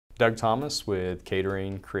Doug Thomas with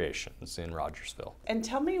Catering Creations in Rogersville. And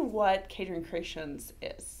tell me what Catering Creations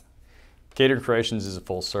is. Catering Creations is a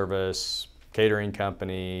full-service catering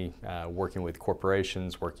company, working with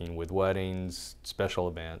corporations, working with weddings, special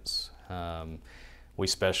events. We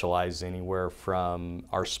specialize anywhere from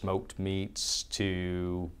our smoked meats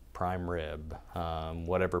to prime rib,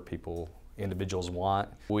 whatever individuals want.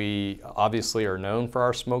 We obviously are known for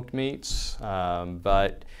our smoked meats,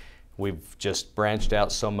 but we've just branched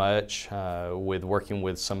out so much with working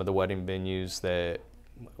with some of the wedding venues that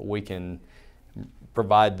we can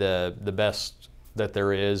provide the best that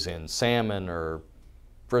there is in salmon or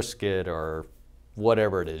brisket or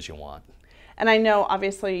whatever it is you want. And I know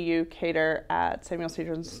obviously you cater at Samuel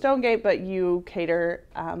Cedars and Stonegate, but you cater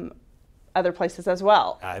other places as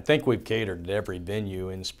well. I think we've catered at every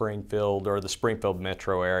venue in Springfield or the Springfield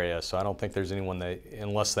metro area, so I don't think there's anyone that,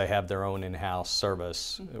 unless they have their own in-house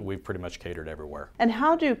service, we've pretty much catered everywhere. And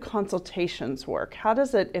how do consultations work? How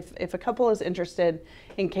does it, if a couple is interested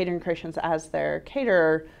in Catering Creations as their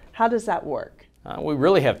caterer, how does that work? We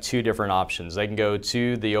really have two different options. They can go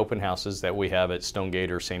to the open houses that we have at Stonegate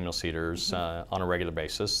or Samuel Cedars on a regular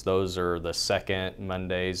basis. Those are the second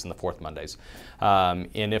Mondays and the fourth Mondays.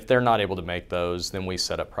 And if they're not able to make those, then we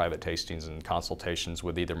set up private tastings and consultations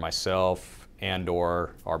with either myself and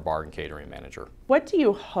or our bar and catering manager. What do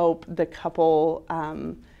you hope the couple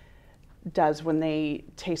does when they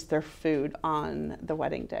taste their food on the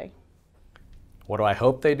wedding day? What do I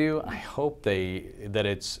hope they do? I hope that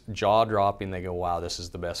it's jaw-dropping. They go, wow, this is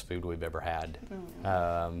the best food we've ever had.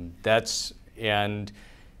 And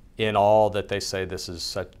in all that they say, this is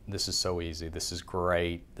so easy, this is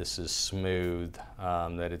great, this is smooth,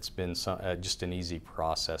 that it's been just an easy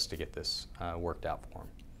process to get this worked out for them.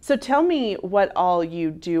 So tell me what all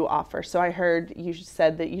you do offer. So I heard you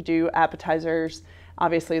said that you do appetizers,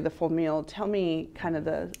 obviously the full meal. Tell me kind of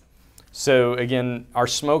the... So again, our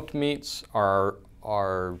smoked meats are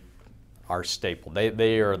our staple.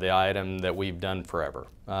 They are the item that we've done forever.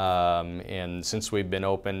 And since we've been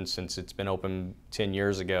open, since it's been open 10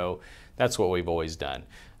 years ago, that's what we've always done.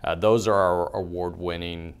 Those are our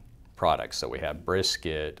award-winning products that we have: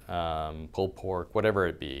 brisket, pulled pork, whatever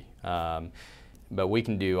it be. But we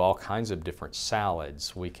can do all kinds of different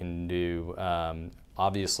salads. We can do,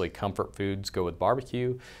 obviously, comfort foods go with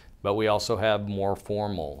barbecue. But we also have more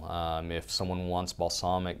formal. If someone wants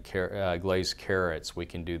balsamic glazed carrots, we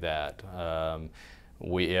can do that.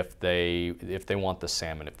 If they want the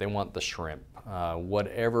salmon, if they want the shrimp,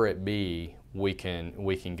 whatever it be, we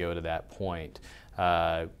can go to that point.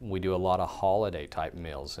 We do a lot of holiday type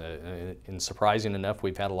meals, and surprising enough,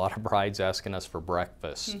 we've had a lot of brides asking us for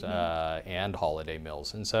breakfast and holiday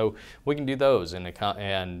meals, and so we can do those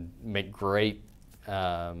and make great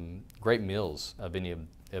meals of any of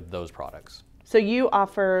those products. So you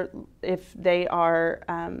offer, if they are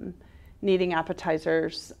needing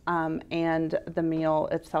appetizers and the meal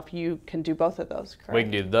itself, you can do both of those, correct? We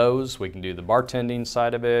can do those, we can do the bartending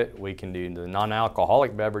side of it, we can do the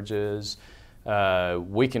non-alcoholic beverages,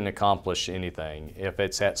 we can accomplish anything. If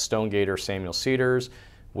it's at Stonegate or Samuel Cedars,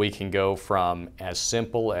 we can go from as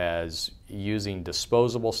simple as using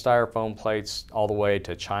disposable styrofoam plates all the way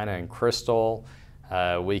to china and crystal.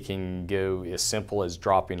 We can go as simple as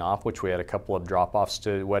dropping off, which we had a couple of drop-offs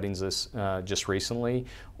to weddings just recently,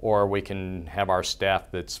 or we can have our staff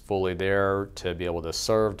that's fully there to be able to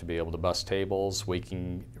serve, to be able to bus tables. We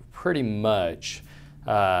can pretty much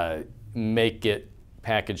make it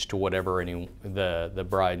packaged to whatever the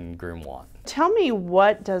bride and groom want. Tell me,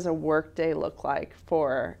 what does a work day look like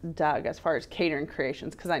for Doug as far as Catering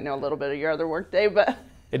Creations? Because I know a little bit of your other work day, but...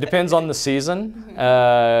 It depends on the season.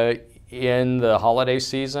 In the holiday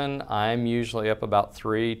season, I'm usually up about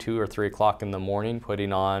 2 or 3 o'clock in the morning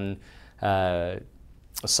putting on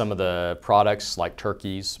some of the products like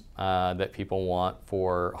turkeys that people want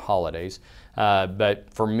for holidays. But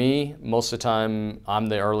for me, most of the time, I'm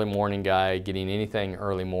the early morning guy, getting anything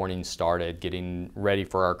early morning started, getting ready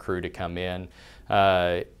for our crew to come in.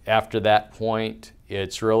 After that point,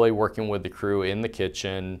 it's really working with the crew in the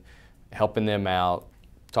kitchen, helping them out,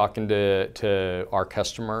 talking to our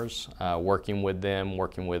customers, working with them,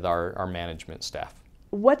 working with our management staff.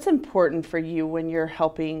 What's important for you when you're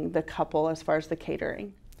helping the couple as far as the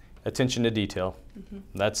catering? Attention to detail.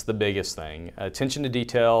 That's the biggest thing. Attention to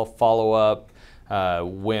detail, follow up.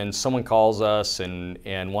 When someone calls us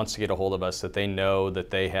and wants to get a hold of us, that they know that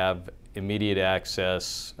they have immediate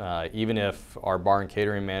access. Even if our bar and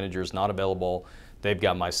catering manager is not available, they've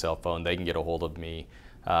got my cell phone, they can get a hold of me.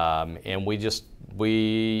 And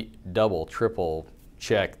we double, triple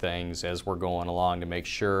check things as we're going along to make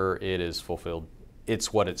sure it is fulfilled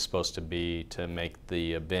it's what it's supposed to be to make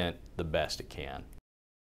the event the best it can.